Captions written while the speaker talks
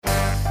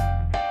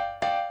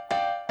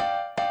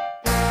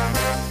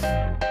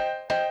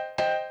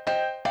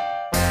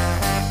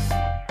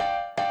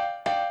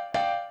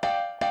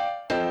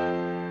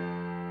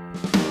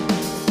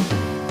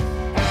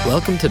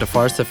Welcome to the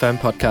Forest FM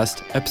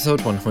podcast, episode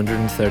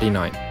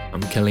 139.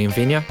 I'm Killian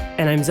Vigna.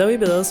 And I'm Zoe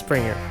Bilal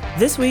Springer.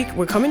 This week,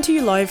 we're coming to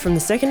you live from the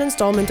second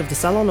installment of the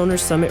Salon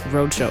Owners Summit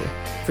Roadshow.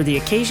 For the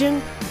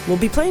occasion, we'll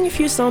be playing a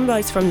few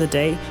soundbites from the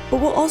day,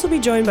 but we'll also be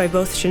joined by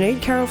both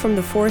Sinead Carroll from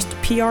the Forest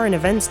PR and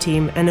events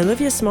team and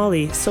Olivia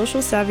Smalley,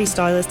 social savvy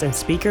stylist and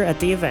speaker at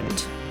the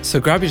event.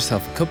 So grab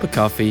yourself a cup of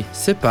coffee,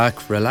 sit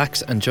back,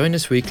 relax, and join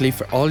us weekly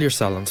for all your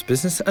salon's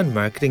business and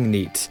marketing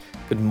needs.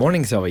 Good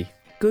morning, Zoe.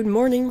 Good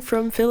morning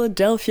from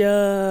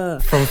Philadelphia.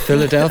 From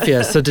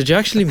Philadelphia. So did you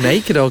actually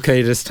make it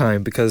okay this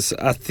time? Because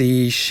at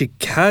the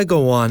Chicago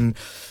one,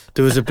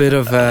 there was a bit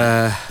of bit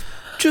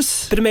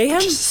of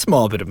mayhem? Just a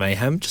small bit of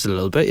mayhem, just a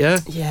little bit,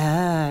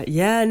 yeah.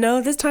 Yeah,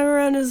 no, this time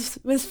around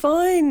was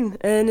fine.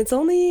 And it's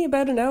only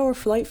about an hour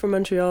flight from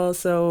Montreal,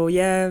 so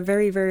yeah,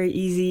 very, very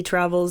easy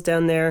travels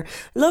down there.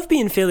 Love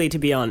being Philly, to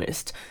be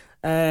honest.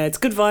 It's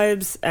good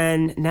vibes,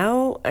 and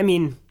now, I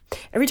mean,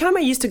 every time I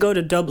used to go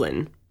to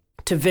Dublin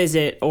to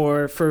visit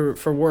or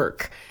for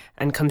work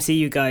and come see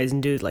you guys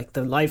and do like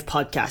the live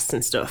podcasts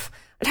and stuff,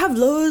 I'd have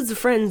loads of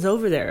friends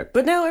over there.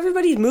 But now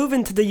everybody's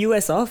moving to the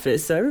US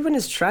office, so everyone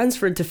is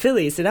transferred to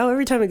Philly. So now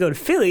every time I go to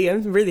Philly,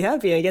 I'm really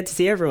happy I get to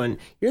see everyone.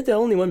 You're the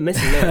only one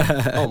missing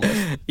there,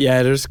 almost.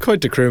 Yeah, there's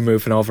quite the crew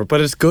moving over,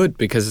 but it's good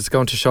because it's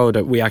going to show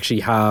that we actually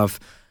have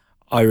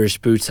Irish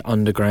boots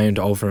on the ground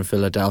over in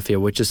Philadelphia,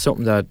 which is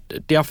something that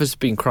the office has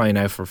been crying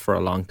out for a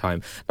long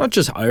time. Not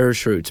just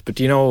Irish roots, but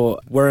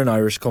we're an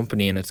Irish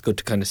company, and it's good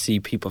to kind of see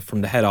people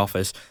from the head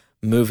office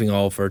moving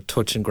over,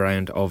 touching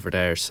ground over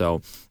there.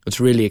 So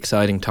it's really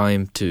exciting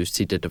time to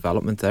see the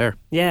development there.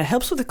 Yeah, it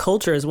helps with the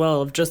culture as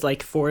well of just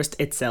like Forest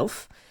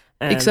itself.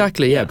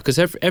 Exactly, yeah, because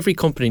every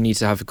company needs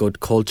to have a good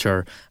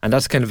culture, and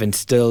that's kind of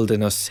instilled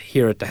in us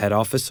here at the head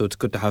office, so it's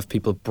good to have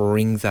people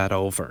bring that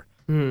over.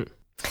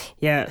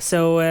 Yeah,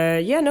 so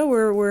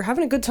we're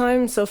having a good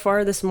time so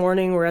far this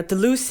morning. We're at the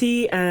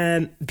Lucy,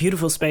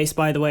 beautiful space,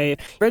 by the way.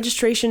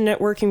 Registration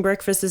networking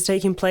breakfast is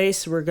taking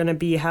place. We're going to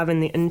be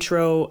having the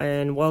intro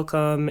and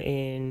welcome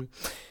in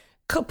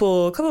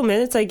couple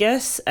minutes, I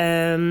guess,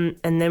 and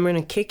then we're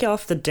going to kick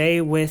off the day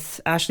with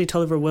Ashley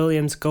Tulliver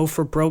Williams' Go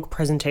for Broke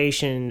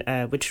presentation,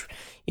 which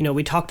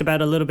we talked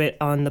about a little bit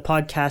on the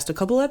podcast a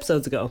couple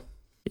episodes ago.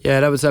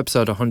 Yeah, that was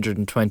episode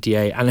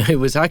 128, and it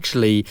was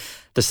actually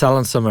the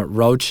Salon Summit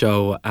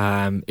Roadshow.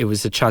 It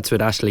was the chats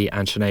with Ashley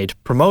and Sinead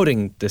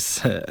promoting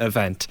this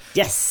event.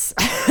 Yes.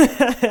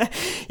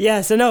 Yeah,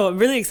 so no, I'm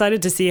really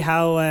excited to see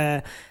how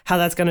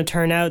that's going to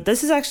turn out.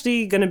 This is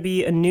actually going to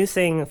be a new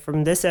thing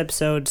from this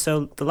episode.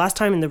 So the last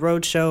time in the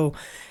Roadshow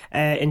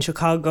in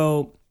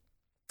Chicago,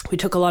 we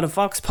took a lot of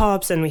Vox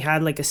Pops and we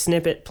had like a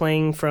snippet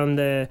playing from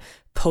the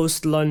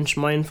post-lunch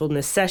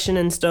mindfulness session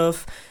and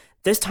stuff.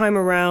 This time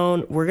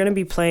around, we're going to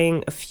be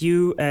playing a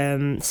few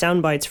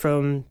sound bites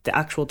from the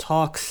actual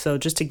talks. So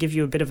just to give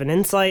you a bit of an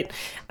insight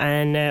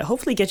and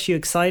hopefully get you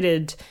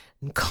excited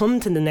and come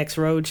to the next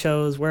road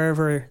shows,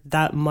 wherever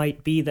that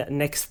might be, that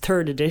next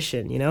third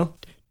edition,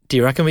 Do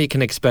you reckon we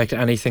can expect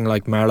anything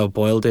like Marlo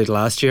Boyle did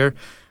last year?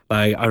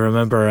 Like, I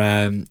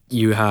remember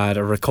you had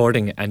a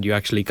recording and you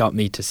actually got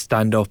me to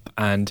stand up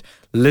and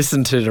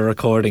listen to the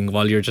recording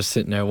while you're just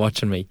sitting there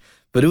watching me.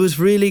 But it was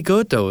really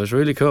good, though. It was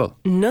really cool.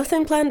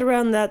 Nothing planned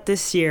around that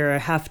this year, I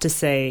have to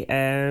say.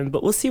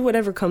 But we'll see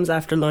whatever comes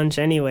after lunch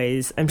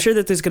anyways. I'm sure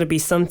that there's going to be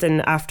something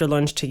after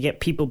lunch to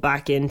get people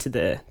back into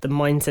the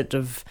mindset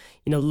of,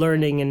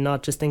 learning and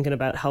not just thinking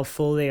about how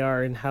full they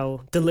are and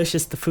how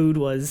delicious the food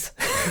was.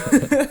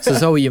 So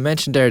Zoe, you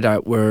mentioned there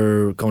that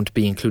we're going to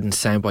be including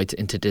soundbites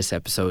into this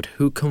episode.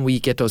 Who can we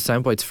get those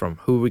soundbites from?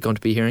 Who are we going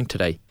to be hearing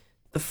today?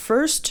 The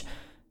first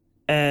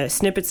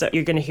snippets that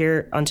you're going to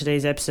hear on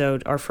today's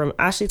episode are from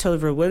Ashley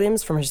Tulliver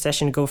Williams from her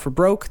session Go for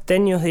Broke.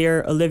 Then you'll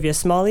hear Olivia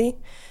Smalley,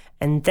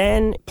 and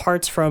then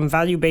parts from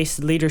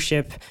Value-Based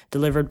Leadership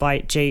delivered by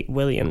Jay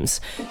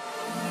Williams.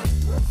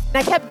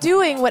 I kept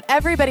doing what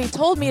everybody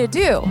told me to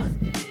do.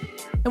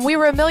 And we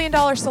were $1 million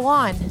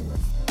salon.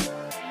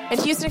 And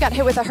Houston got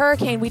hit with a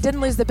hurricane. We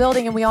didn't lose the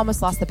building and we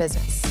almost lost the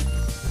business.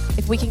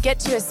 If we can get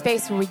to a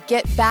space where we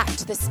get back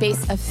to the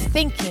space of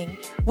thinking,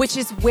 which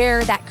is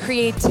where that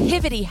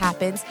creativity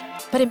happens,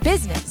 but in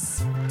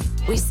business,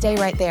 we stay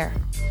right there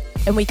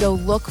and we go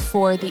look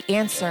for the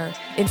answer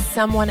in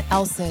someone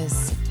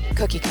else's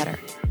cookie cutter.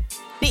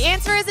 The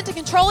answer isn't to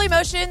control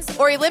emotions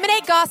or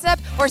eliminate gossip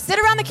or sit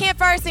around the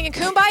campfire singing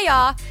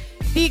Kumbaya.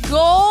 The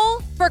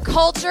goal for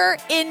culture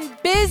in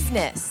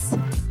business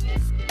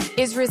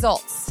is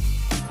results.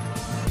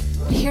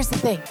 But here's the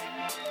thing.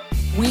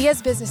 We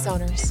as business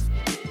owners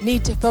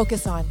need to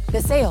focus on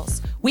the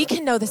sales. We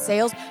can know the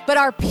sales, but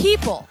our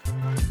people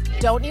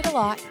don't need a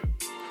lot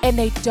and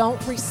they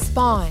don't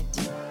respond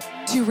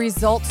to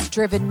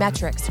results-driven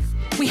metrics.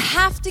 We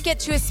have to get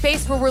to a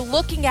space where we're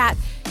looking at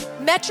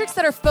metrics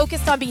that are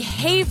focused on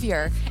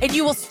behavior, and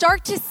you will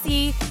start to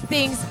see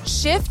things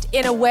shift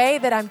in a way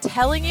that I'm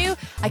telling you,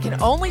 I can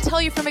only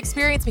tell you from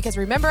experience, because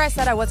remember I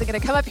said I wasn't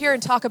going to come up here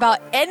and talk about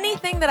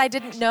anything that I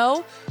didn't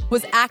know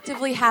was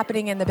actively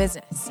happening in the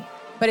business.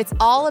 But it's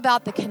all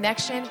about the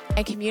connection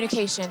and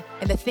communication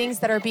and the things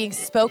that are being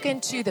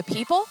spoken to the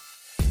people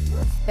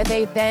that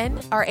they then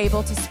are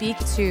able to speak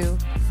to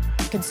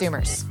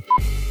consumers.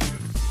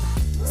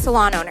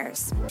 Salon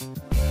owners,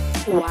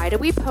 why do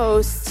we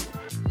post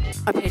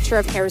a picture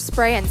of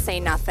hairspray and say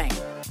nothing?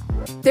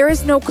 There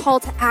is no call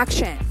to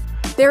action.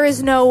 There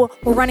is no,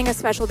 we're running a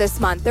special this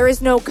month. There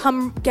is no,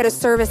 come get a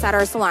service at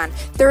our salon.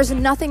 There is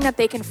nothing that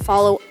they can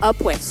follow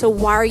up with. So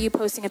why are you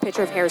posting a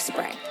picture of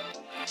hairspray?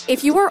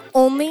 If you are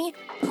only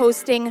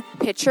posting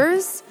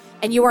pictures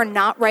and you are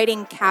not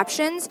writing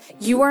captions,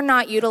 you are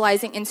not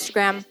utilizing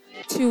Instagram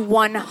to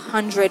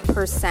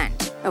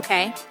 100%,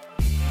 okay?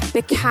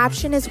 The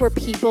caption is where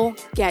people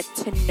get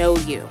to know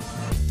you.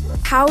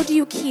 How do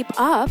you keep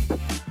up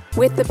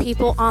with the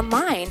people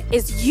online?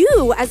 Is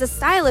you as a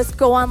stylist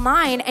go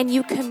online and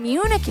you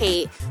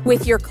communicate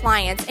with your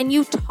clients and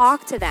you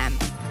talk to them.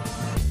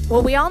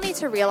 What we all need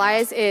to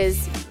realize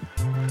is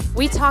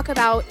we talk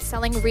about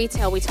selling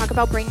retail, we talk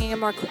about bringing in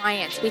more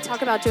clients, we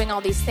talk about doing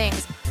all these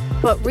things,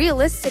 but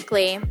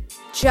realistically,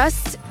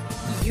 just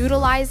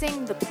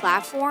utilizing the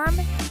platform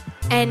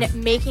and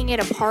making it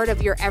a part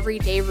of your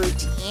everyday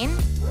routine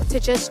to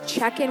just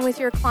check in with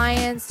your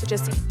clients, to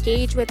just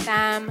engage with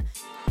them,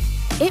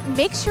 it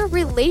makes your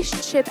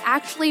relationship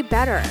actually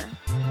better.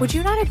 Would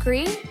you not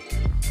agree?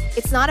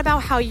 It's not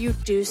about how you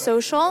do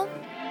social,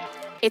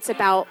 it's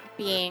about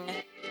being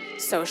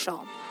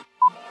social.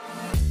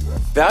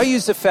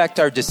 Values affect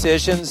our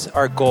decisions,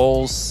 our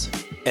goals,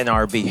 and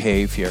our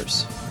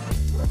behaviors.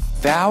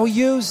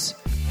 Values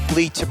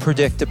lead to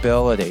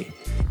predictability,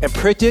 and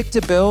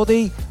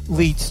predictability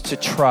leads to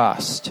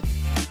trust.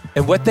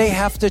 And what they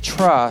have to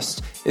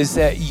trust is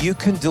that you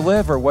can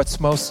deliver what's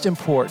most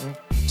important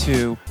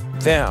to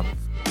them.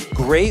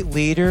 Great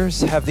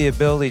leaders have the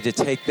ability to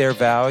take their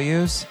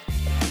values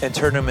and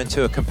turn them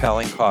into a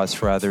compelling cause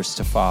for others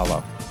to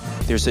follow.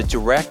 There's a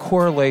direct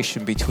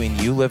correlation between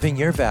you living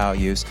your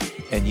values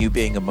and you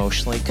being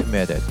emotionally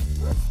committed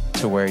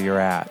to where you're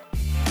at.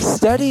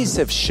 Studies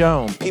have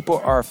shown people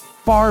are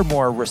far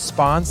more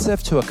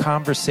responsive to a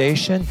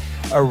conversation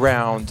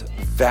around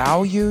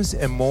values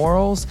and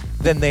morals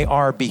than they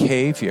are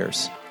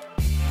behaviors.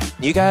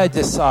 You got to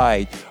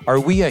decide, are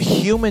we a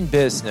human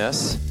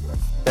business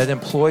that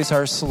employs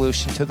our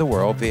solution to the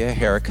world via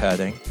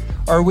haircutting?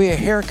 Or are we a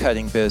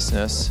haircutting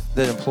business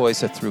that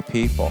employs it through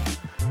people?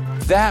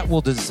 That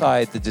will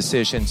decide the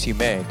decisions you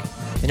make.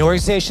 An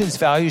organization's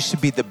values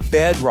should be the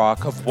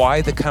bedrock of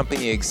why the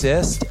company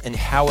exists and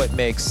how it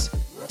makes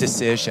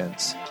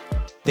decisions.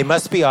 They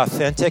must be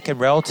authentic and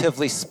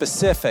relatively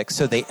specific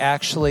so they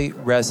actually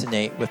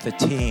resonate with the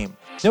team.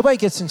 Nobody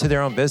gets into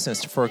their own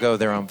business to forego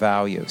their own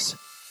values.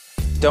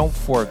 Don't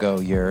forego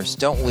yours.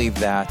 Don't leave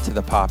that to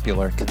the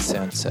popular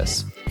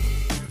consensus.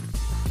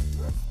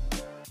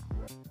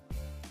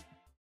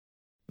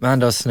 Man,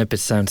 those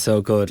snippets sound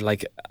so good.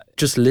 Like,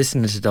 just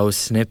listening to those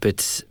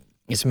snippets,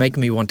 it's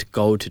making me want to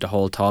go to the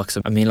whole talks.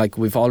 I mean, like,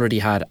 we've already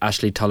had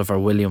Ashley Tolliver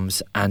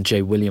Williams and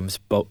Jay Williams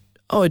both.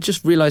 Oh, I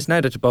just realised now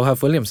that they both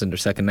have Williams in their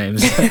second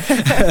names.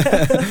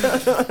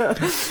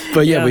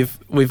 But yeah,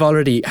 we've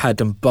already had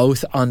them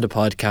both on the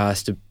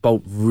podcast,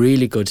 both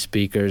really good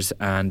speakers,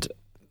 and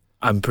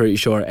I'm pretty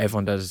sure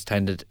everyone that has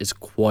attended is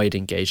quite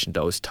engaged in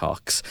those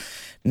talks.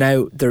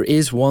 Now, there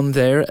is one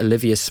there,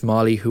 Olivia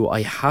Smalley, who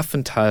I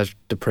haven't had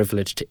the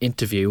privilege to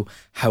interview.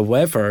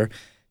 However,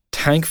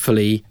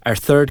 thankfully, our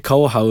third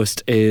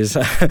co-host is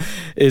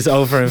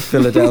over in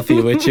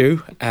Philadelphia with you,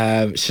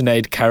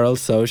 Sinead Carroll.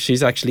 So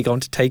she's actually going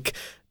to take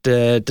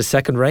the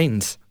second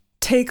reins.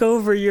 Take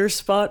over your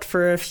spot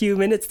for a few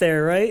minutes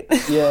there, right?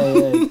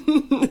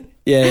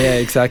 Yeah,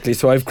 exactly.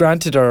 So I've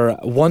granted her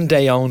one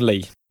day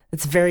only.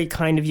 It's very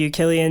kind of you,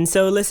 Killian.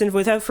 So listen,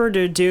 without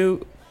further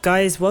ado,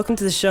 guys, welcome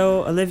to the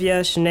show. Olivia,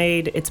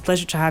 Sinead, it's a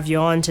pleasure to have you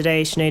on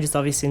today. Sinead is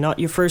obviously not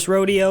your first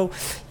rodeo.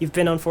 You've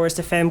been on Forest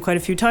FM quite a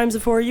few times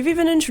before. You've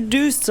even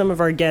introduced some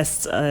of our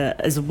guests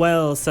as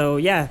well. So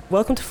yeah,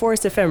 welcome to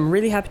Forest FM.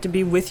 Really happy to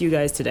be with you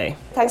guys today.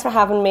 Thanks for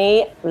having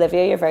me.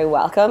 Olivia, you're very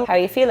welcome. How are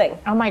you feeling?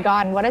 Oh my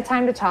God, what a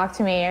time to talk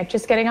to me.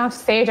 Just getting off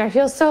stage, I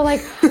feel so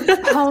like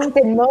pumped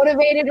and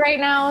motivated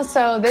right now.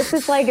 So this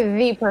is like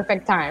the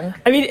perfect time.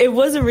 I mean, it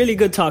was a really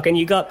good talk and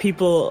you got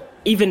people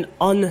even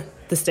on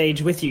the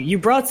stage with you. You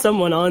brought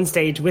someone on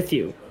stage with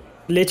you,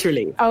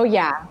 literally. Oh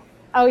yeah.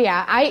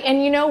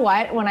 And you know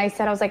what? When I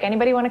said, I was like,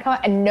 anybody want to come?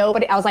 And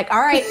nobody, I was like, all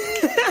right,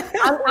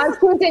 I'm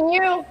choosing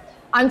you.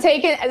 I'm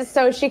taking,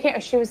 so she came,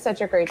 she was such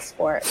a great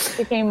sport.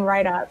 She came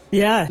right up.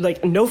 Yeah,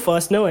 like no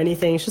fuss, no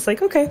anything. She's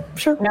like, okay,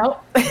 sure.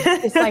 Nope.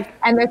 It's like,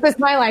 and this is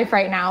my life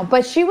right now.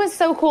 But she was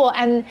so cool.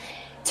 And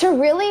to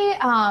really,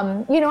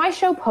 I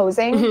show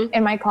posing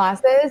in my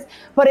classes,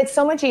 but it's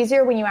so much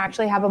easier when you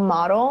actually have a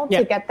model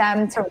to get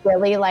them to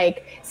really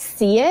like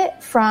see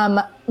it from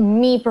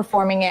me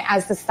performing it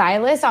as the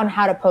stylist on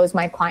how to pose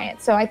my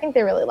clients. So I think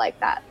they really like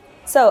that.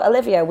 So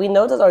Olivia, we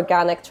know that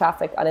organic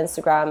traffic on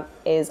Instagram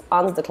is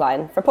on the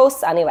decline, for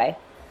posts anyway.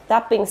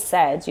 That being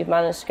said, you've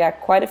managed to get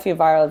quite a few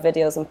viral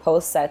videos and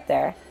posts out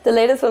there. The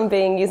latest one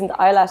being using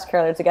the eyelash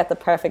curler to get the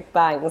perfect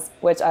bangs,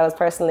 which I was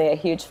personally a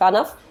huge fan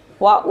of.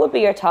 What would be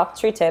your top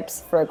 3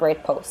 tips for a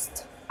great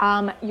post?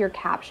 your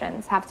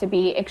captions have to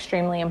be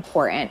extremely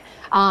important.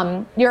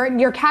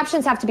 Your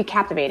captions have to be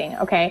captivating,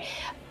 okay?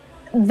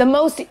 The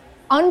most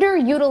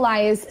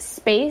underutilized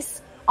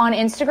space on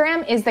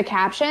Instagram is the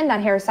caption that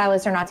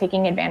hairstylists are not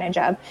taking advantage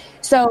of.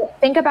 So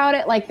think about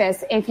it like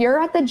this. If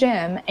you're at the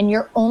gym and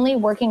you're only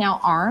working out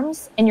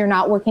arms and you're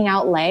not working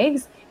out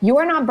legs, you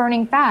are not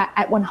burning fat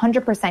at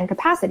 100%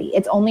 capacity.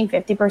 It's only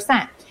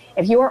 50%.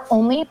 If you are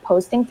only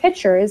posting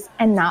pictures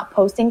and not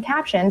posting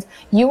captions,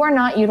 you are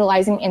not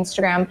utilizing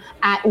Instagram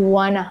at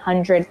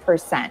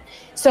 100%.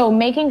 So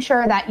making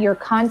sure that your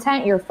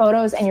content, your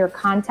photos, and your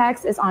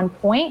context is on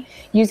point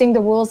using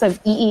the rules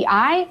of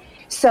EEI.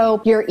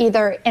 So you're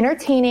either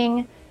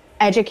entertaining,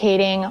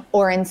 educating,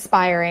 or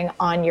inspiring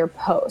on your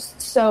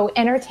posts. So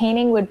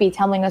entertaining would be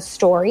telling a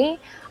story.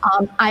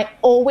 I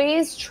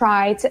always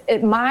try to,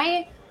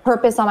 my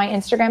purpose on my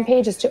Instagram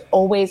page is to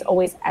always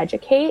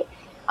educate.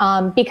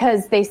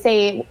 Because they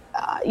say,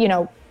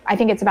 I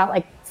think it's about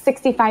like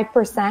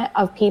 65%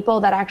 of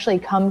people that actually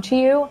come to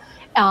you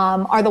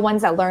are the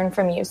ones that learn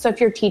from you. So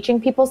if you're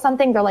teaching people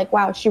something, they're like,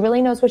 wow, she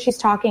really knows what she's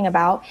talking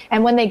about.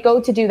 And when they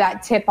go to do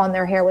that tip on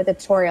their hair with a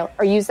tutorial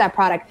or use that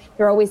product,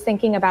 they're always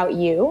thinking about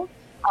you.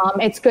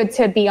 It's good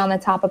to be on the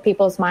top of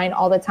people's mind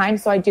all the time.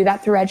 So I do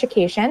that through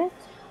education.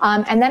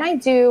 And then I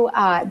do,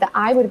 the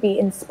I would be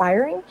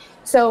inspiring.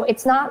 So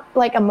it's not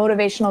like a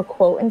motivational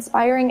quote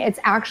inspiring. It's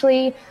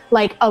actually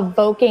like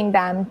evoking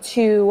them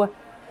to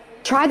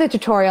try the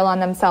tutorial on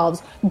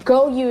themselves,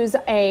 go use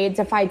a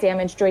Defy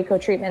Damage Draco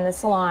treatment in the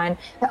salon,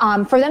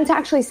 for them to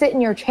actually sit in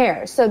your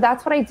chair. So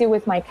that's what I do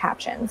with my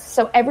captions.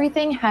 So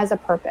everything has a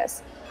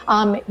purpose.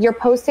 You're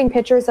posting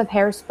pictures of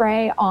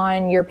hairspray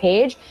on your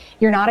page.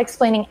 You're not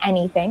explaining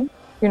anything.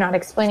 You're not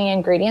explaining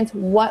ingredients.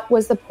 What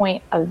was the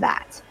point of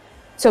that?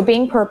 So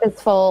being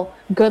purposeful,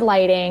 good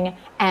lighting,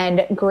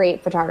 and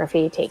great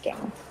photography taking.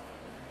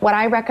 What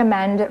I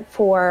recommend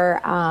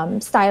for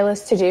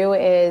stylists to do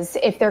is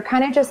if they're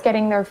kind of just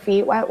getting their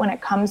feet wet when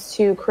it comes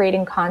to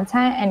creating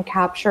content and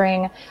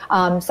capturing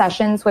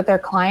sessions with their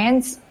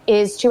clients,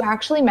 is to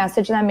actually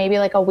message them maybe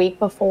like a week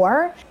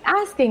before,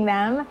 asking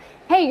them,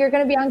 hey, you're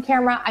going to be on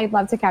camera. I'd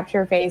love to capture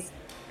your face.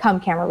 Come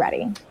camera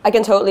ready. I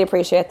can totally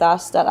appreciate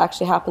that. That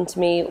actually happened to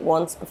me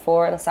once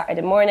before on a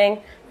Saturday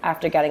morning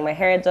after getting my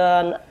hair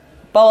done.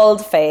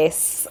 Bald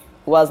face,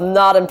 was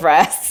not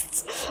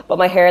impressed, but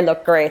my hair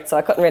looked great, so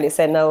I couldn't really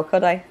say no,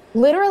 could I?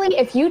 Literally,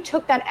 if you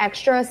took that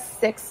extra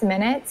 6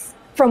 minutes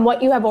from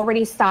what you have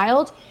already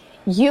styled,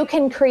 you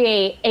can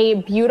create a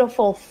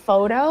beautiful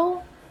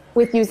photo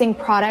with using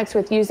products,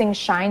 with using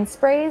shine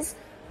sprays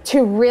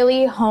to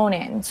really hone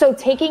in. So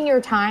taking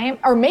your time,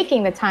 or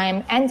making the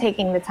time and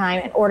taking the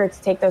time in order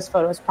to take those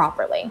photos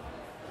properly.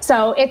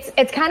 So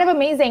it's kind of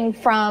amazing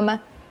from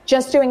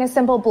just doing a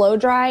simple blow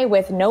dry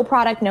with no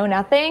product, no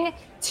nothing,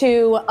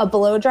 to a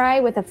blow dry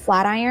with a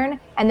flat iron,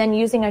 and then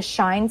using a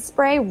shine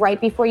spray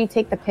right before you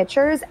take the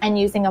pictures and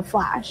using a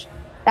flash.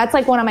 That's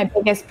like one of my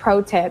biggest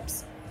pro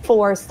tips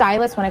for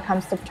stylists when it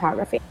comes to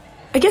photography.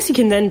 I guess you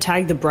can then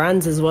tag the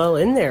brands as well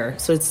in there.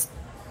 So it's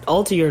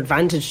all to your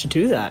advantage to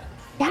do that.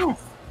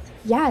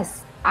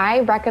 Yes.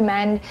 I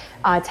recommend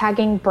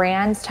tagging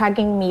brands,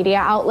 tagging media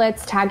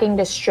outlets, tagging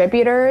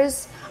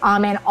distributors,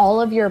 and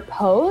all of your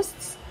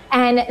posts.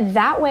 And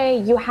that way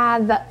you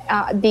have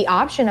the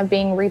option of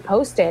being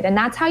reposted. And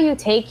that's how you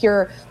take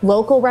your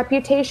local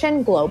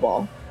reputation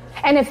global.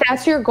 And if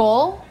that's your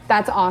goal,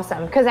 that's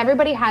awesome, because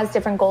everybody has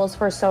different goals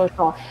for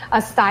social.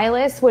 A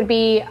stylist would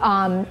be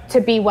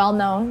to be well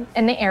known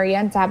in the area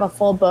and to have a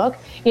full book.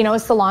 A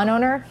salon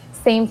owner,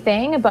 same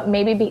thing, but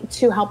maybe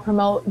to help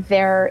promote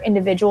their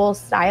individual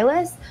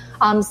stylist.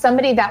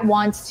 Somebody that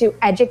wants to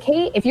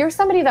educate. If you're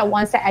somebody that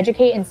wants to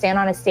educate and stand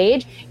on a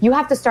stage, you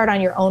have to start on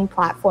your own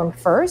platform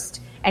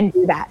first and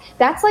do that.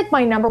 That's like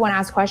my number one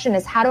asked question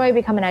is, how do I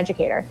become an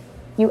educator?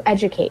 You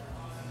educate.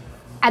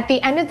 At the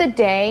end of the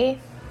day,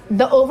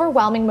 the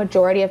overwhelming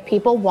majority of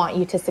people want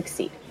you to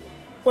succeed.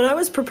 When I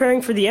was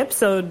preparing for the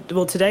episode,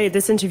 today,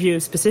 this interview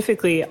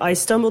specifically, I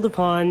stumbled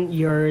upon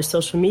your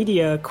social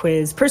media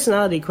quiz,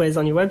 personality quiz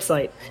on your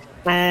website.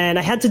 And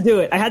I had to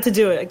do it.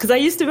 Because I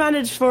used to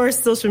manage 4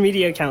 social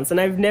media accounts,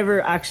 and I've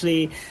never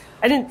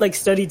I didn't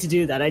study to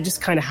do that. I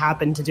just kind of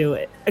happened to do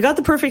it. I got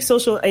the perfect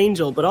social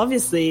angel, but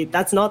obviously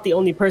that's not the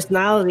only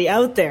personality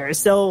out there.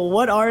 So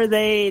what are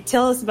they?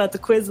 Tell us about the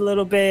quiz a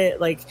little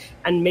bit,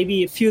 and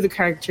maybe a few of the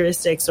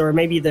characteristics, or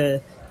maybe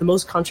the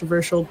most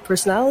controversial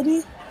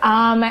personality.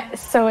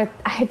 So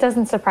it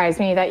doesn't surprise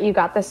me that you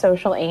got the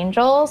social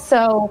angel.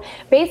 So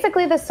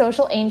basically the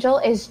social angel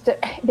is,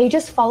 they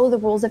just follow the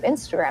rules of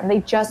Instagram.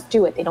 They just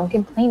do it. They don't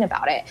complain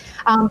about it.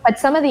 But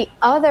some of the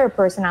other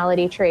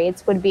personality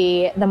traits would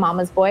be the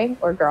mama's boy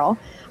or girl.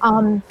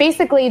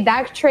 Basically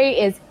that trait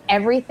is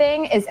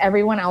everything is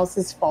everyone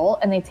else's fault,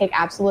 and they take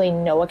absolutely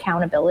no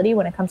accountability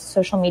when it comes to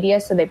social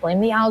media. So they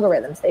blame the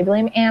algorithms, they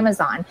blame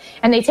Amazon,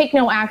 and they take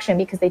no action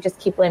because they just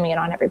keep blaming it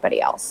on everybody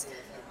else.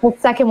 The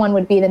second one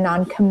would be the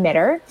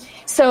non-committer.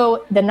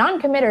 So the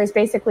non-committer is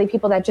basically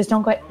people that just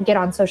don't get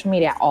on social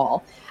media at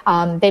all.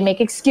 They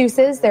make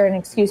excuses. They're an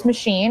excuse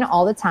machine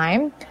all the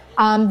time.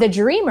 The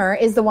dreamer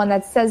is the one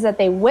that says that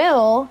they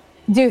will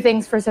do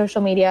things for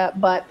social media,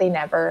 but they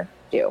never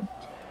do.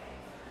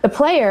 The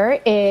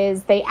player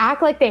is they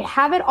act like they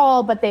have it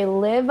all, but they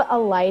live a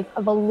life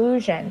of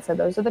illusion. So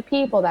those are the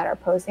people that are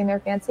posting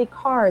their fancy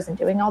cars and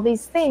doing all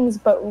these things,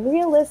 but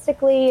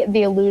realistically,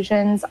 the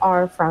illusions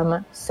are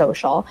from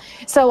social.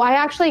 So I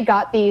actually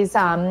got these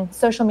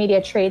social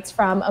media traits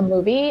from a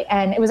movie,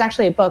 and it was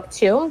actually a book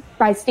too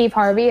by Steve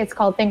Harvey. It's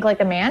called Think Like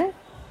a Man.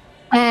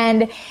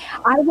 And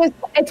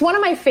it's one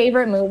of my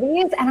favorite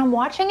movies, and I'm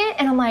watching it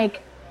and I'm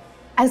like,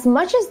 as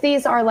much as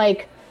these are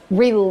like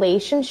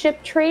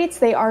relationship traits,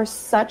 they are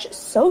such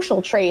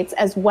social traits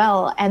as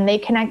well, and they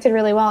connected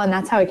really well, and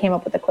that's how I came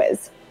up with the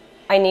quiz.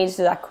 I need to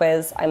do that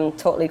quiz. I'm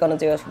totally going to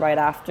do it right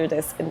after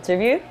this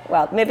interview.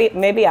 Well,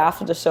 maybe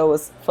after the show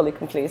is fully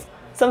complete.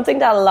 Something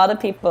that a lot of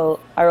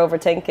people are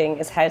overthinking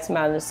is how to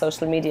manage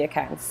social media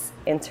accounts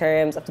in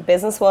terms of the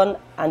business one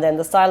and then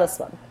the stylist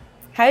one.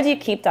 How do you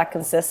keep that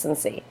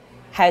consistency?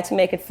 How to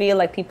make it feel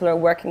like people are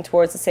working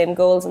towards the same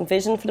goals and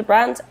vision for the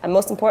brand? And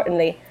most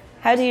importantly,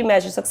 how do you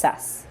measure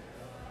success?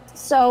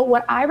 So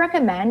what I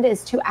recommend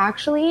is to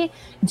actually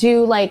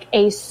do like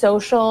a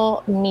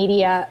social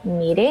media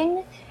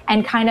meeting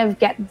and kind of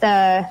get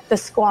the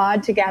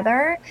squad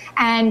together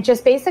and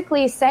just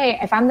basically say,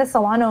 if I'm the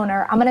salon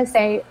owner, I'm going to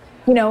say,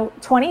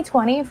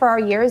 2020 for our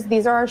years,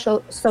 these are our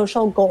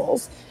social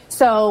goals.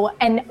 So,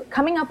 and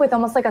coming up with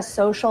almost like a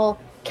social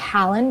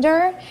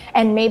calendar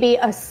and maybe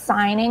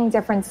assigning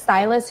different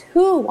stylists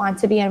who want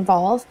to be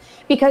involved,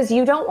 because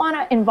you don't want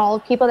to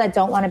involve people that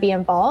don't want to be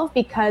involved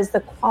because the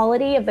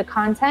quality of the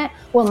content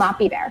will not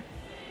be there.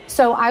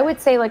 So I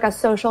would say like a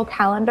social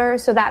calendar.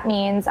 So that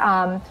means,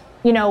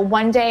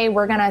 one day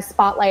we're going to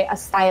spotlight a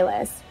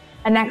stylist.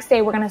 The next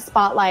day we're going to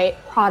spotlight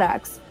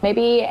products,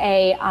 maybe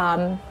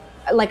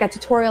like a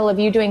tutorial of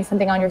you doing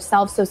something on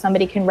yourself so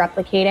somebody can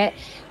replicate it,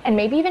 and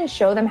maybe even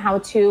show them how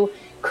to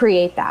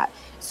create that.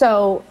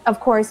 So, of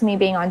course, me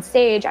being on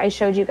stage, I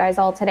showed you guys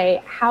all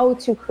today how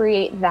to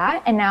create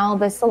that. And now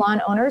the salon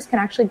owners can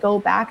actually go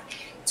back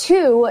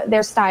to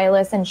their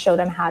stylists and show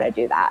them how to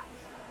do that.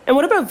 And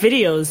what about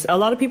videos? A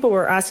lot of people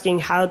were asking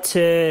how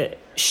to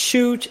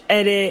shoot,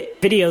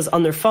 edit videos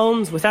on their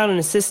phones without an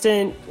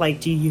assistant. Like,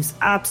 do you use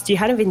apps? Do you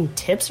have any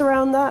tips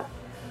around that?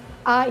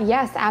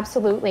 Yes,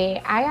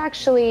 absolutely.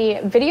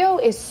 Video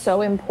is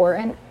so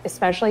important,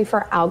 especially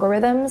for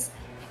algorithms.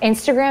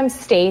 Instagram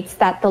states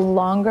that the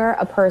longer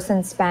a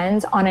person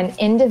spends on an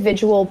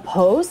individual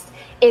post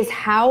is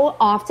how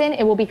often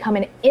it will become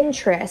an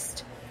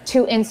interest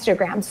to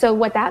Instagram. So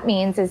what that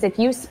means is if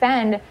you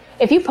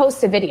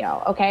post a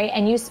video, okay,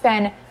 and you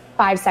spend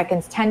 5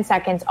 seconds, 10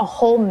 seconds, a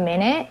whole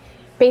minute,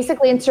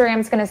 basically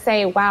Instagram's going to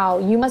say, wow,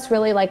 you must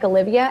really like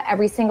Olivia.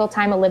 Every single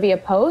time Olivia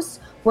posts,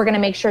 we're going to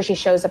make sure she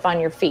shows up on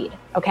your feed.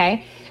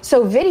 Okay.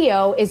 So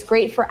video is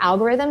great for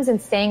algorithms and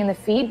staying in the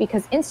feed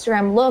because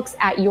Instagram looks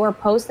at your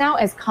post now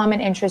as common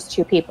interest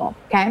to people.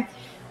 Okay.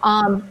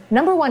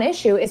 Number one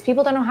issue is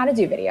people don't know how to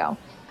do video.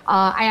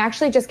 I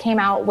actually just came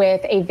out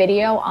with a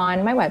video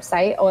on my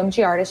website,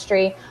 OMG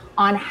Artistry,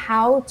 on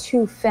how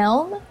to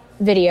film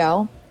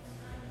video,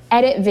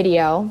 edit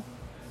video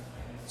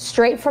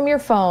straight from your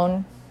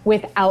phone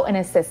without an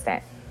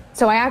assistant.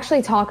 So I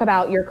actually talk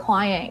about your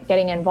client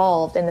getting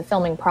involved in the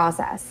filming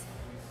process.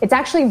 It's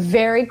actually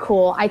very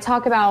cool. I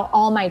talk about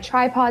all my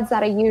tripods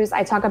that I use.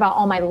 I talk about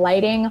all my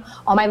lighting,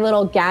 all my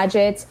little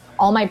gadgets,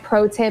 all my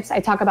pro tips. I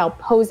talk about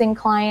posing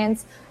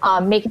clients,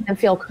 making them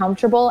feel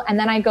comfortable. And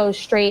then I go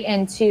straight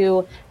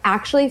into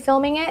actually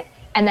filming it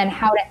and then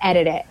how to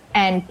edit it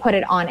and put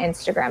it on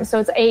Instagram. So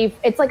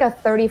it's like a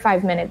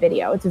 35-minute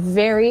video. It's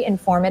very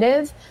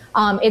informative.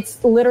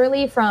 It's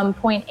literally from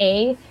point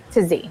A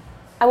to Z.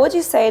 And would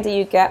you say that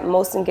you get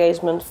most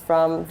engagement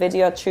from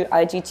video through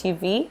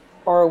IGTV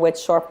or with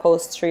short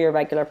posts through your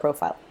regular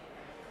profile?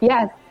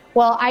 Yes.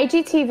 Well,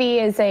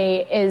 IGTV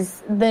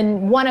is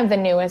one of the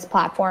newest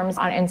platforms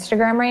on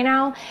Instagram right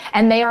now,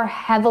 and they are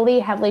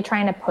heavily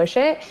trying to push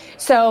it.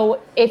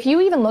 So if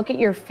you even look at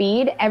your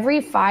feed,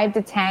 every 5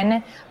 to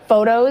 10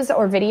 photos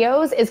or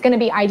videos is going to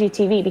be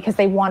IGTV because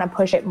they want to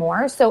push it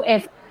more. So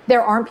if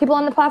there aren't people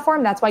on the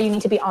platform, that's why you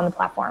need to be on the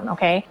platform,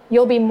 okay?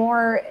 You'll be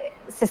more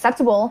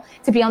susceptible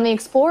to be on the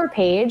Explore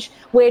page,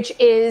 which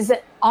is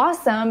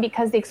awesome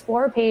because the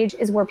Explore page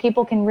is where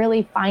people can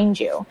really find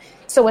you.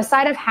 So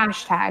aside of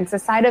hashtags,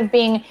 aside of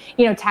being,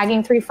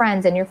 tagging 3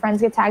 friends and your friends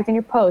get tagged in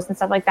your posts and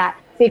stuff like that,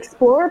 the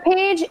Explore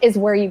page is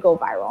where you go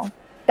viral.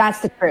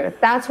 That's the truth.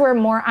 That's where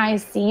more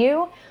eyes see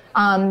you.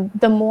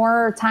 The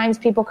more times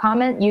people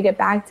comment, you get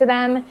back to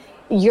them.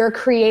 You're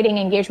creating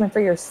engagement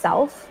for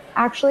yourself,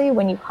 actually,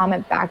 when you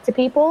comment back to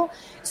people.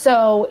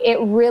 So it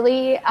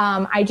really,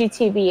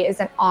 IGTV is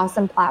an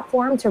awesome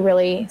platform to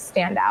really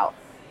stand out.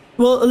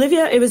 Well,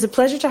 Olivia, it was a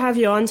pleasure to have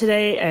you on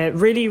today.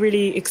 Really,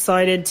 really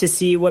excited to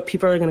see what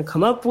people are going to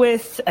come up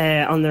with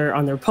on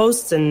their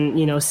posts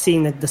and,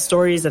 seeing the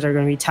stories that are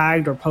going to be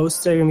tagged or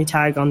posts that are going to be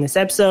tagged on this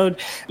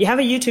episode. You have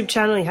a YouTube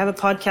channel, you have a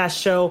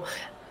podcast show.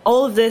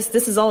 All of this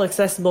is all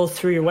accessible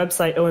through your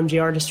website,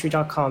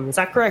 omgartistry.com. Is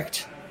that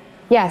correct?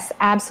 Yes,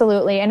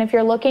 absolutely. And if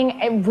you're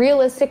looking,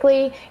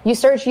 realistically, you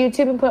search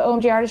YouTube and put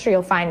OMG Artistry,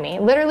 you'll find me.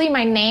 Literally,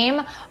 my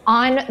name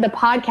on the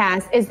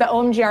podcast is the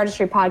OMG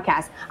Artistry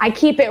Podcast. I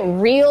keep it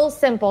real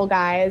simple,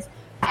 guys.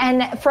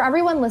 And for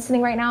everyone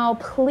listening right now,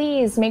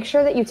 please make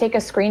sure that you take a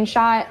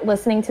screenshot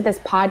listening to this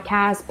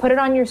podcast, put it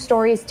on your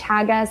stories,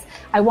 tag us.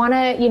 I want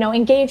to,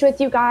 engage with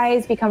you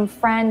guys, become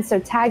friends. So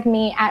tag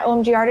me at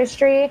OMG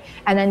Artistry.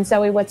 And then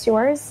Zoe, what's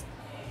yours?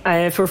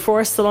 For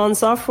Forest Salon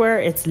Software,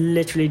 it's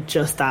literally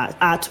just that,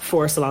 at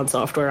Forest Salon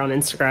Software on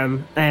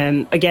Instagram.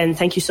 Again,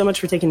 thank you so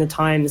much for taking the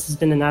time. This has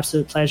been an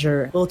absolute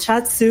pleasure. We'll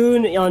chat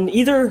soon on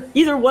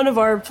either one of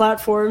our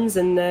platforms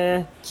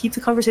and keep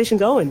the conversation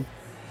going.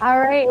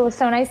 All right. It was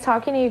so nice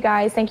talking to you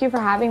guys. Thank you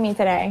for having me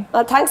today.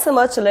 Well, thanks so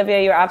much,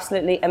 Olivia. You're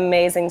absolutely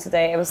amazing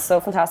today. It was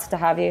so fantastic to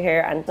have you here,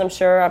 and I'm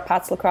sure our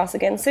paths will cross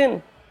again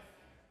soon.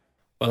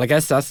 Well, I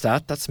guess that's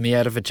that. That's me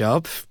out of a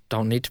job.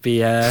 Don't need to be...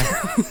 you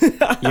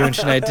and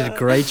Sinead did a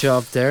great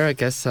job there, I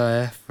guess.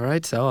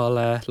 Right, so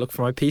I'll look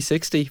for my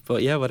P60.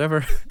 But yeah,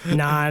 whatever.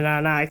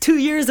 Nah. 2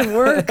 years of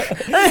work.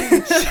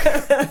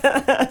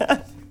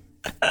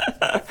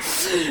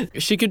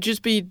 She could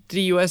just be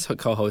the US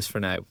co-host for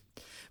now.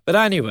 But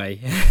anyway,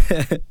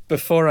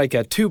 before I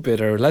get too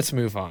bitter, let's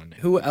move on.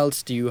 Who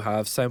else do you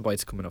have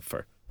soundbites coming up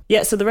for?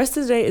 Yeah, so the rest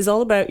of the day is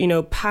all about,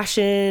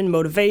 passion,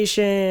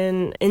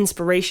 motivation,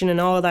 inspiration, and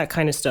all of that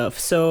kind of stuff.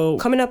 So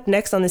coming up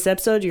next on this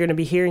episode, you're going to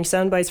be hearing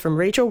soundbites from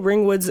Rachel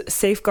Ringwood's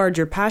Safeguard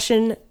Your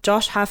Passion,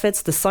 Josh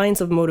Hafett's The Science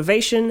of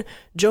Motivation,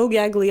 Joe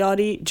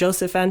Gagliotti,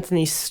 Joseph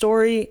Anthony's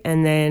Story,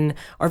 and then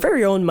our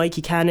very own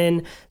Mikey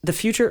Cannon, The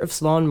Future of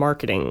Salon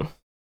Marketing.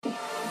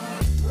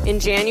 In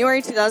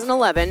January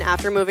 2011,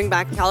 after moving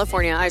back to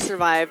California, I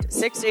survived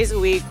 6 days a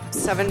week,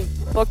 7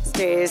 booked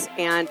days,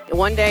 and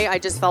one day I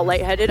just felt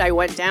lightheaded. I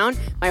went down,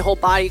 my whole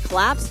body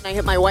collapsed, and I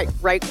hit my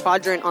right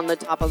quadrant on the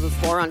top of the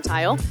floor on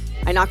tile.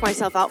 I knocked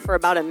myself out for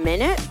about a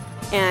minute,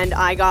 and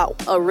I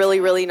got a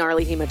really, really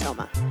gnarly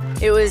hematoma.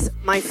 It was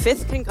my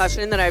 5th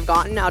concussion that I've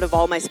gotten out of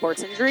all my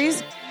sports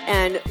injuries,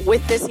 and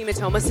with this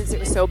hematoma, since it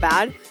was so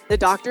bad, the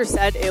doctor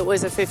said it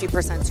was a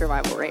 50%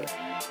 survival rate.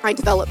 I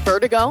developed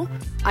vertigo.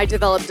 I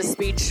developed a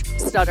speech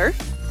stutter.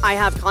 I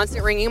have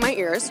constant ringing in my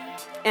ears.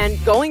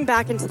 And going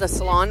back into the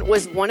salon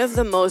was one of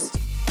the most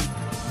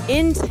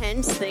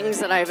intense things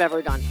that I've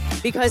ever done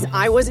because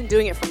I wasn't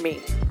doing it for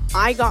me.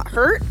 I got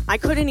hurt. I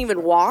couldn't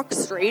even walk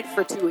straight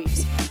for 2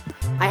 weeks.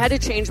 I had to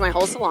change my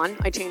whole salon.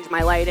 I changed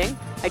my lighting.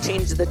 I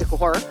changed the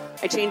decor.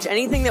 I changed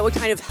anything that would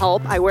kind of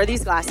help. I wear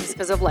these glasses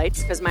because of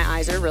lights, because my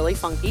eyes are really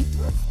funky,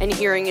 and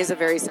hearing is a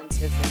very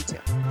sensitive thing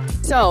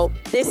too. So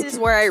this is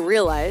where I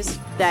realized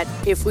that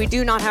if we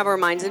do not have our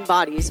minds and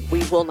bodies,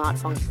 we will not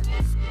function.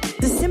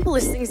 The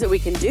simplest things that we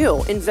can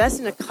do, invest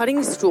in a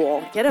cutting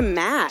stool, get a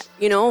mat,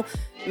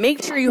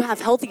 make sure you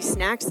have healthy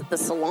snacks at the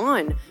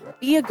salon,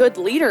 be a good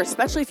leader,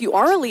 especially if you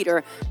are a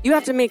leader. You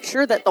have to make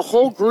sure that the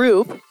whole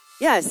group,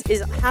 yes,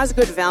 has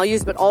good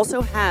values, but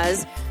also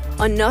has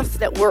enough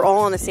that we're all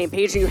on the same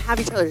page and you have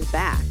each other's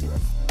back.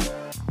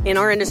 In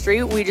our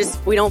industry, we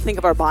don't think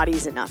of our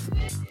bodies enough.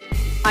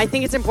 I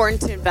think it's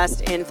important to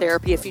invest in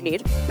therapy if you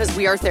need, because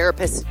we are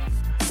therapists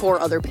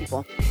for other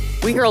people.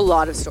 We hear a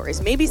lot of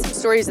stories, maybe some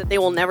stories that they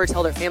will never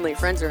tell their family,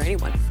 friends, or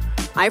anyone.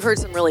 I've heard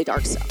some really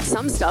dark stuff,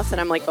 some stuff that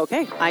I'm like,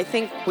 okay, I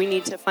think we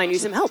need to find you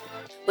some help.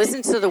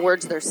 Listen to the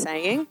words they're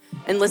saying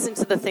and listen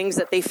to the things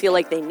that they feel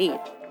like they need.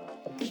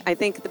 I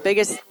think the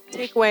biggest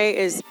takeaway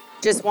is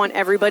just want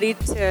everybody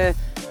to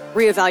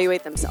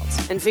reevaluate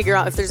themselves and figure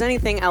out if there's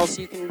anything else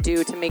you can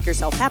do to make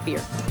yourself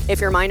happier. If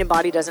your mind and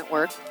body doesn't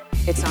work,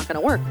 it's not going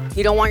to work.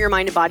 You don't want your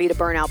mind and body to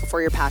burn out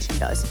before your passion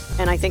does.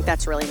 And I think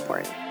that's really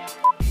important.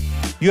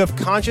 You have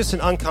conscious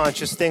and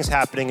unconscious things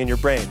happening in your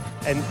brain.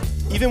 And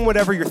even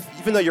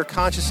though you're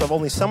conscious of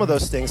only some of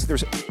those things,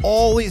 there's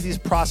always these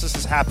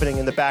processes happening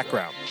in the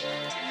background.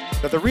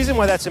 Now, the reason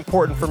why that's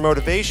important for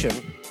motivation,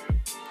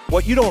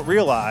 what you don't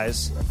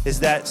realize is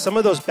that some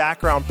of those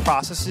background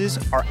processes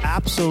are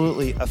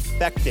absolutely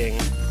affecting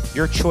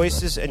your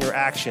choices and your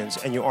actions,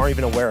 and you aren't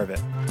even aware of it.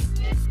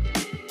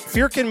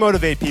 Fear can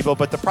motivate people,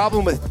 but the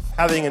problem with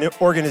having an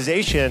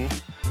organization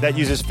that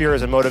uses fear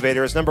as a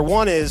motivator is, number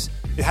one, is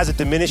it has a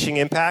diminishing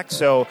impact.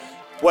 So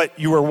what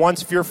you were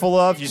once fearful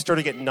of, you start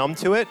to get numb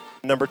to it.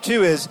 Number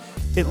two is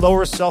it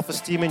lowers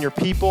self-esteem in your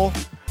people.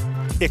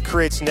 It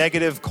creates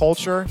negative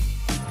culture,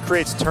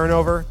 creates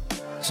turnover.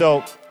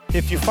 So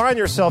if you find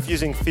yourself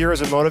using fear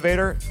as a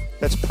motivator,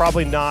 that's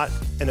probably not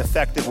an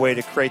effective way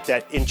to create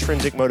that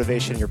intrinsic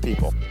motivation in your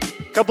people.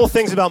 A couple of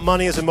things about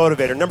money as a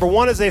motivator. Number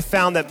one is they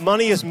found that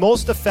money is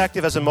most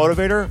effective as a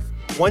motivator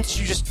once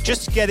you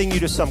just getting you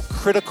to some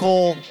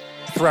critical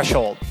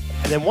threshold.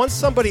 And then once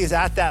somebody is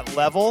at that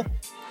level,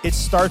 it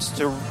starts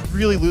to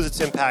really lose its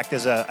impact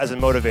as a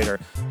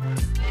motivator.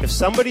 If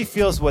somebody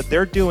feels what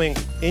they're doing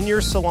in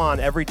your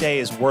salon every day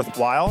is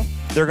worthwhile,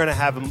 they're going to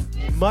have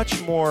a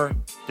much more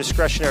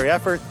discretionary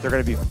effort. They're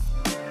going to be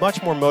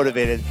much more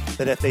motivated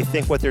than if they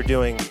think what they're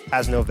doing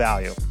has no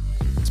value.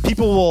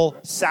 People will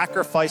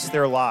sacrifice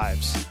their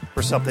lives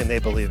for something they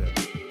believe in.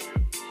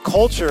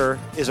 Culture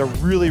is a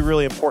really,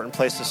 really important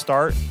place to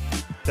start.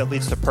 that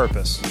leads to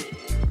purpose?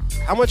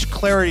 How much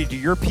clarity do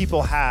your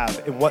people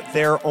have in what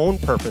their own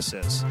purpose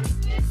is?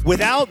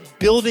 Without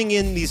building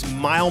in these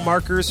mile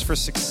markers for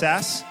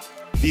success,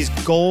 these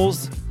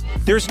goals,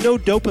 there's no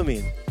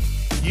dopamine.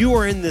 You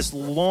are in this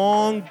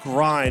long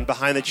grind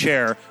behind the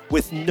chair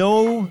with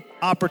no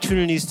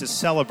opportunities to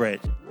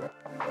celebrate.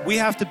 We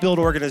have to build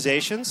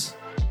organizations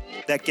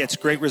that gets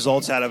great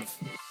results out of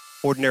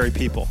ordinary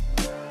people.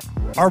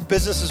 Our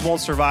businesses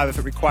won't survive if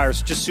it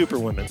requires just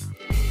superwomen.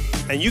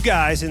 And you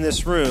guys in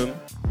this room,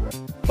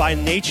 by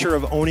nature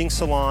of owning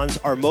salons,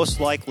 are most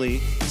likely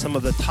some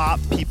of the top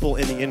people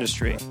in the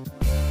industry.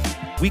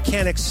 We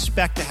can't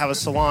expect to have a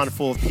salon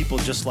full of people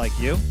just like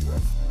you.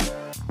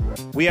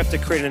 We have to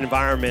create an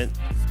environment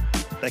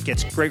that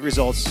gets great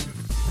results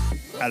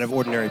out of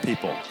ordinary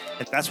people.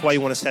 And that's why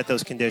you want to set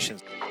those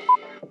conditions.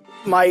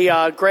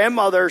 My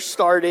grandmother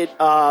started,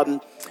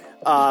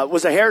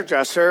 was a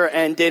hairdresser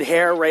and did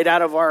hair right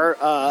out of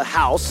our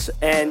house.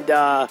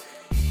 And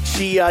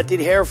she did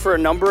hair for a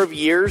number of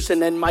years.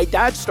 And then my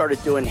dad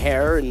started doing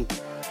hair. And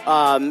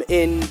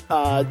in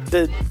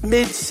the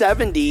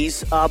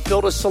mid-'70s,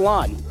 built a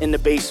salon in the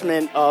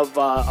basement of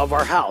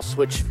our house,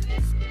 which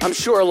I'm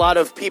sure a lot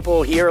of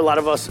people here, a lot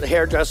of us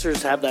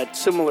hairdressers have that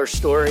similar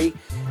story.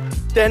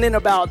 Then in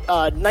about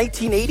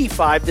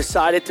 1985,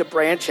 decided to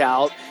branch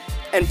out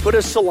and put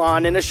a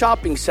salon in a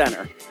shopping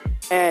center.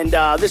 And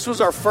this was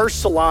our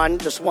first salon,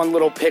 just one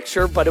little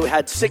picture, but it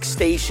had 6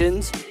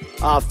 stations,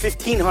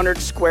 1,500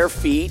 square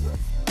feet,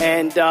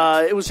 and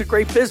it was a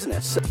great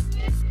business.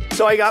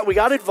 So we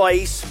got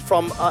advice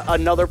from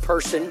another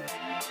person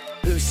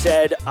who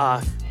said,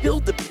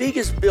 build the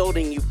biggest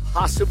building you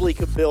possibly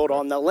could build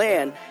on the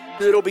land,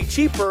 because it'll be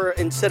cheaper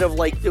instead of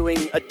like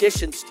doing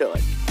additions to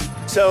it.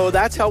 So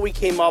that's how we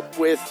came up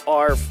with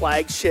our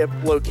flagship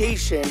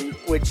location,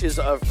 which is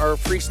our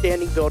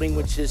freestanding building,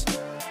 which is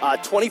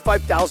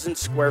 25,000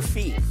 square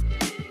feet.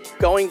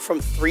 Going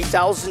from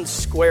 3,000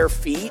 square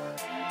feet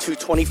to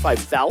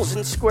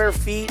 25,000 square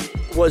feet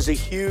was a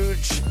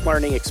huge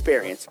learning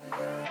experience.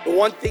 The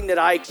one thing that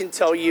I can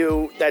tell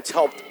you that's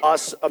helped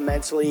us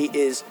immensely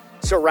is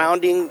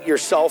surrounding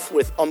yourself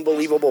with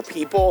unbelievable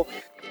people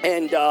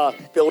and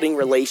building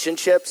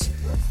relationships.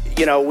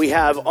 You know, we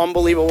have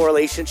unbelievable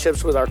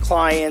relationships with our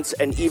clients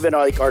and even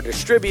like our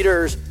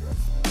distributors.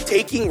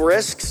 Taking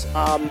risks.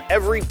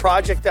 Every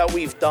project that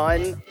we've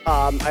done,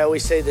 I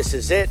always say this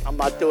is it. I'm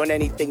not doing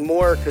anything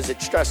more because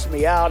it stressed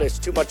me out. It's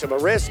too much of a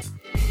risk.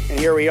 And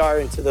here we are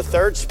into the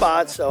 3rd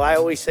spot. So I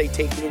always say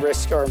taking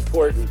risks are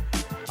important.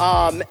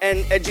 And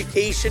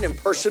education and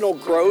personal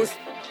growth.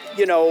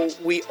 You know,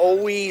 we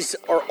always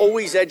are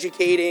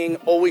educating,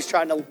 always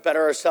trying to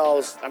better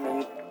ourselves. I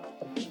mean,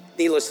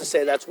 needless to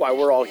say, that's why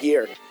we're all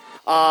here.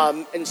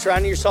 And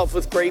surrounding yourself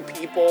with great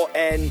people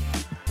and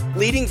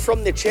leading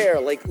from the chair,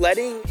 like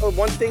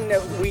one thing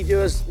that we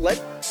do is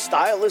let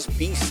stylists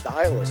be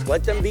stylists.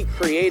 Let them be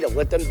creative.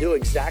 Let them do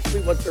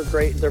exactly what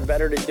they're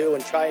better to do,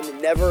 and trying to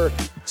never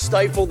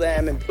stifle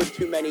them and put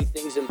too many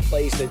things in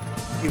place that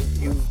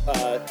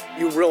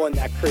you ruin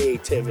that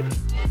creativity.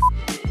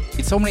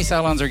 So many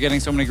salons are getting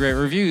so many great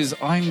reviews.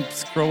 I'm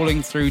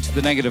scrolling through to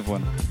the negative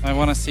one. I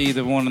want to see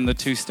the 1 and the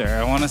 2-star.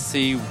 I want to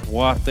see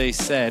what they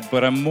said,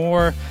 but I'm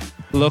more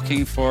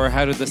looking for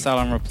how did the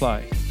salon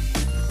reply?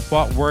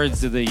 What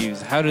words did they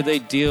use? How did they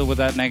deal with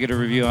that negative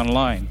review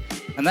online?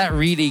 And that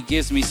really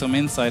gives me some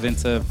insight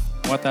into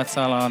what that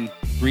salon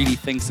really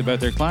thinks about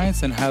their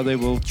clients and how they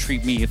will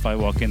treat me if I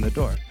walk in the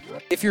door.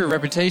 If your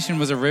reputation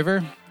was a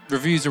river,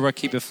 reviews are what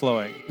keep it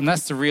flowing. And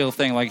that's the real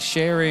thing, like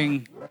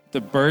sharing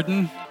the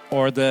burden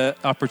or the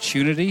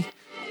opportunity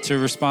to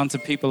respond to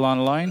people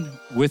online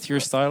with your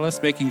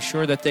stylist, making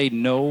sure that they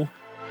know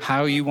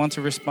how you want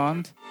to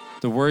respond,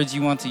 the words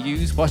you want to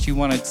use, what you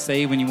want to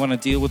say when you want to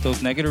deal with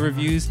those negative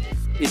reviews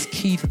is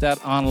key to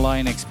that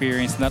online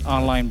experience and that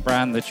online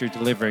brand that you're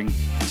delivering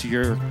to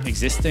your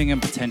existing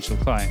and potential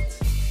clients.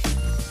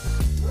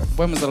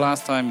 When was the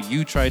last time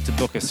you tried to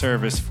book a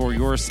service for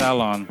your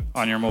salon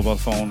on your mobile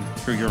phone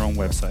through your own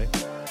website?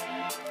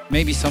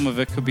 Maybe some of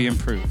it could be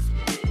improved.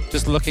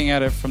 Just looking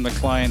at it from the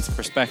client's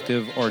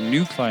perspective or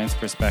new client's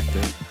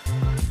perspective,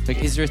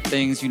 like, is there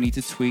things you need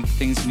to tweak,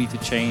 things you need to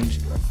change?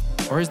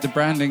 Or is the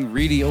branding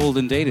really old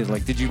and dated?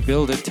 Like, did you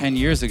build it 10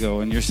 years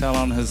ago and your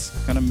salon has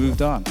kind of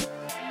moved on?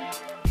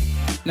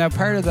 Now,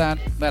 part of that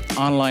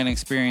online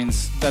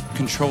experience, that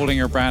controlling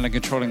your brand and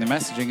controlling the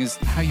messaging is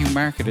how you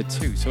market it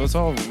too. So it's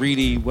all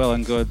really well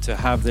and good to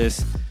have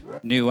this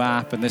new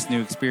app and this new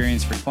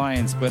experience for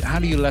clients, but how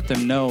do you let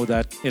them know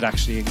that it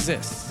actually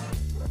exists?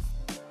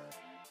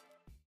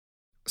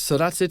 So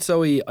that's it,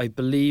 Zoe. I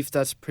believe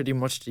that's pretty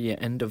much the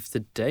end of the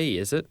day,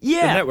 is it?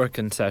 Yeah. The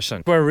networking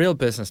session where real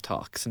business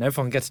talks and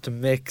everyone gets to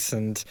mix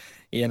and,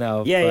 you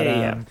know.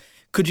 Yeah.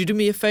 Could you do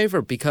me a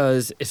favour?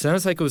 Because it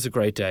sounds like it was a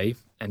great day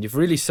and you've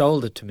really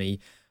sold it to me,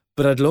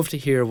 but I'd love to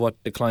hear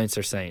what the clients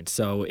are saying.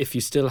 So if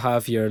you still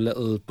have your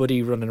little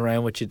buddy running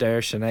around with you there,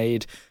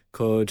 Sinead,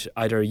 could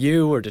either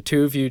you or the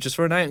two of you just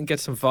run out and get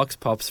some Vox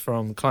Pops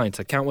from clients?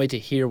 I can't wait to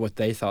hear what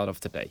they thought of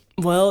today.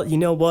 Well, you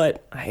know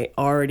what? I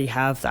already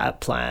have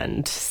that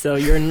planned, so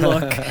you're in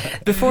luck.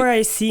 Before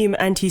I seem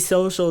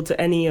antisocial to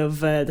any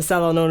of the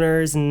salon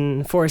owners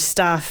and Forest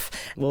staff,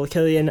 well,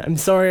 Killian, I'm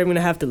sorry, I'm going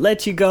to have to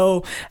let you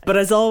go. But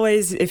as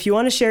always, if you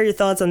want to share your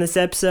thoughts on this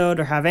episode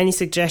or have any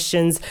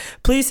suggestions,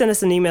 please send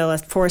us an email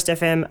at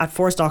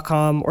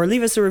forestfm@forest.com or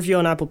leave us a review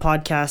on Apple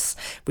Podcasts.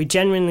 We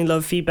genuinely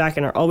love feedback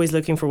and are always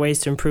looking for ways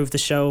to improve the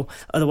show.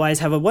 Otherwise,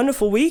 have a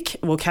wonderful week.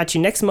 We'll catch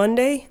you next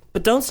Monday.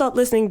 But don't stop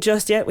listening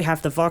just yet. We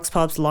have the Vox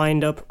Pops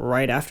lined up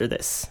right after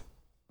this.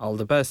 All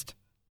the best.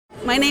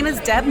 My name is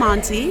Deb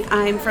Monty.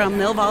 I'm from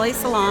Mill Valley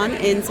Salon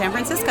in San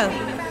Francisco.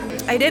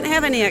 I didn't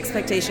have any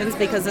expectations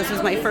because this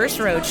was my first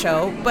road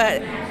show,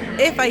 but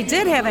if I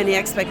did have any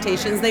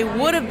expectations, they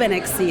would have been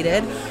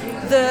exceeded.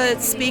 The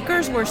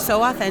speakers were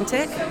so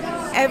authentic.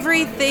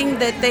 Everything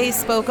that they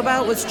spoke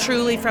about was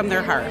truly from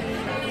their heart.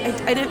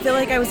 I didn't feel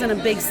like I was in a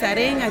big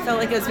setting. I felt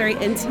like it was very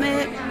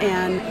intimate,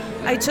 and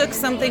I took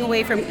something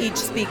away from each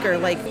speaker,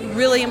 like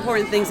really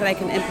important things that I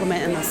can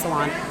implement in the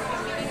salon.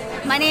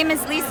 My name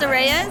is Lisa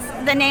Reyes.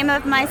 The name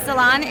of my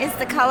salon is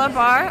the Color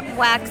Bar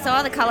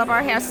Waxhaw, the Color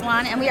Bar Hair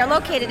Salon, and we are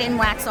located in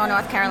Waxhaw,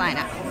 North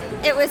Carolina.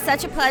 It was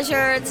such a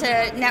pleasure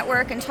to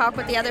network and talk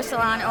with the other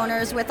salon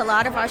owners with a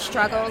lot of our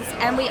struggles,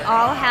 and we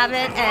all have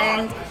it,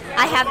 and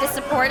I have the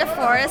support of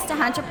Forest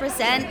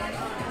 100%.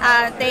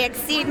 They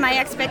exceed my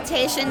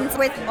expectations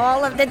with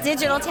all of the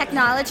digital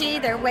technology.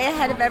 They're way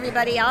ahead of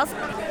everybody else.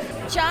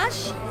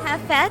 Josh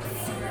Hafetz,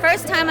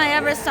 first time I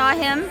ever saw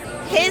him,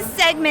 his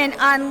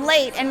segment on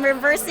late and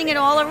reversing it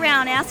all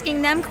around,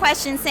 asking them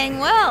questions, saying,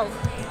 well,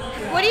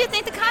 what do you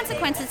think the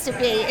consequences to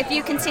be if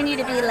you continue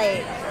to be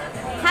late?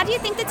 How do you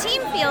think the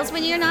team feels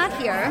when you're not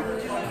here,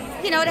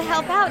 to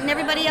help out and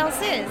everybody else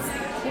is?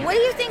 What do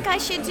you think I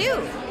should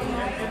do?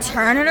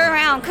 Turn it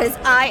around, because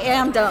I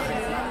am done.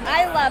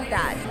 I love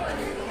that.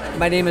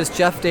 My name is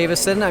Jeff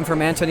Davison. I'm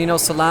from Antonino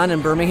Salon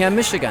in Birmingham,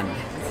 Michigan.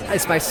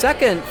 It's my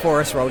second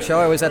Forest Roadshow.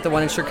 I was at the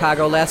one in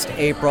Chicago last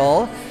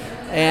April,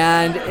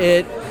 and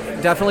it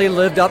definitely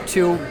lived up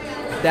to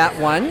that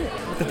one.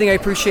 The thing I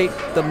appreciate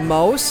the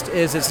most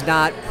is it's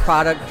not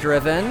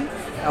product-driven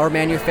or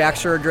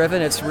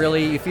manufacturer-driven. It's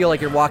really, you feel like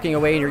you're walking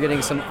away and you're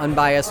getting some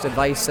unbiased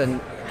advice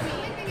and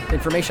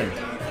information.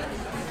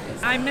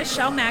 I'm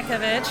Michelle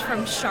Makovich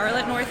from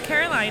Charlotte, North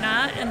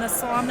Carolina, and the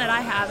salon that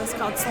I have is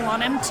called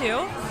Salon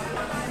M2.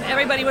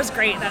 Everybody was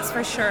great, that's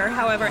for sure.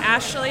 However,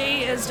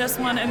 Ashley is just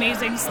one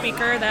amazing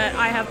speaker that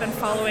I have been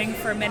following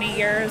for many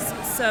years.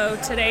 So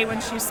today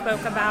when she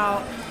spoke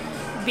about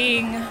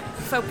being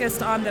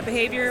focused on the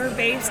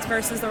behavior-based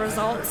versus the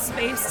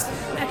results-based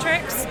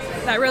metrics,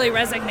 that really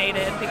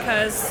resonated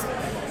because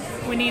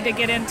we need to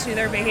get into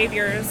their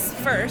behaviors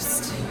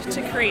first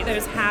to create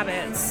those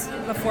habits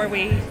before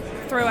we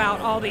throw out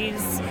all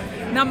these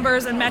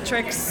numbers and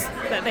metrics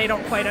that they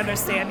don't quite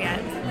understand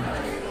yet.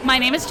 My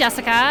name is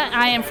Jessica.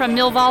 I am from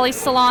Mill Valley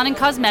Salon and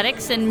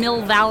Cosmetics in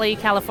Mill Valley,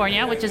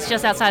 California, which is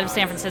just outside of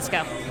San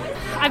Francisco.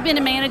 I've been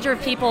a manager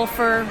of people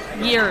for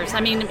years.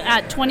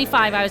 At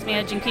 25, I was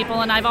managing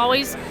people, and I've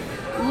always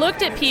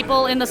looked at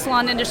people in the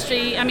salon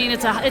industry.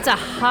 It's a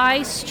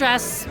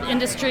high-stress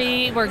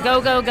industry. We're go,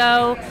 go,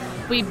 go.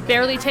 We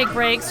barely take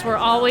breaks. We're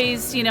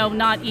always,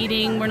 not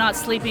eating. We're not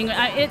sleeping.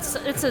 It's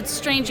a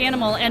strange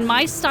animal. And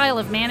my style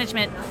of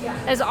management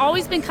has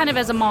always been kind of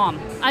as a mom.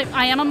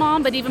 I am a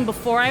mom, but even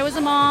before I was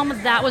a mom,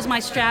 that was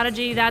my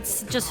strategy.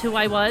 That's just who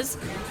I was.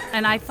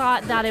 And I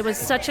thought that it was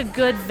such a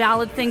good,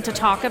 valid thing to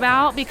talk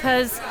about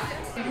because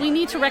we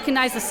need to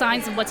recognize the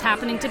signs of what's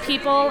happening to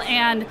people.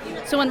 And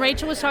so when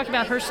Rachel was talking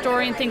about her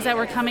story and things that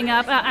were coming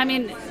up,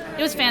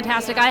 it was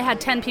fantastic. I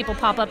had 10 people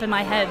pop up in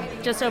my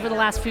head just over the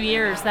last few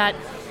years that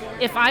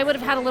if I would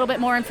have had a little bit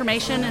more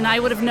information and I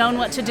would have known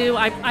what to do,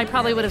 I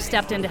probably would have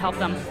stepped in to help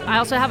them. I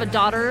also have a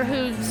daughter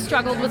who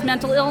struggled with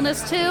mental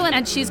illness too,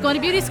 and she's going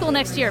to beauty school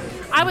next year.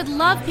 I would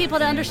love people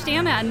to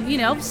understand that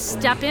and,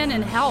 step in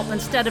and help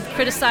instead of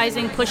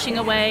criticizing, pushing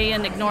away,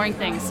 and ignoring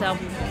things. So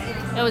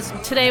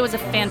today was a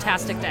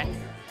fantastic day.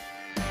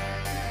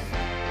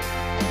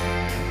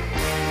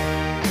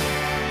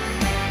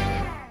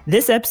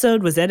 This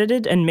episode was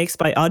edited and mixed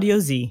by Audio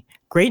Z.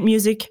 Great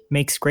music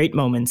makes great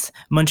moments.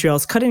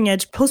 Montreal's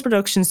cutting-edge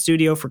post-production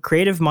studio for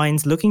creative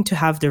minds looking to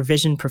have their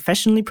vision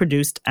professionally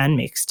produced and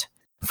mixed.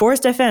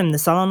 Forest FM, the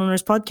Salon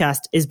Owners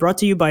Podcast, is brought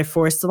to you by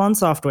Forest Salon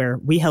Software.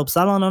 We help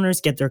salon owners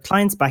get their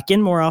clients back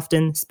in more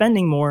often,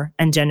 spending more,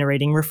 and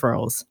generating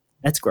referrals.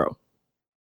 Let's grow.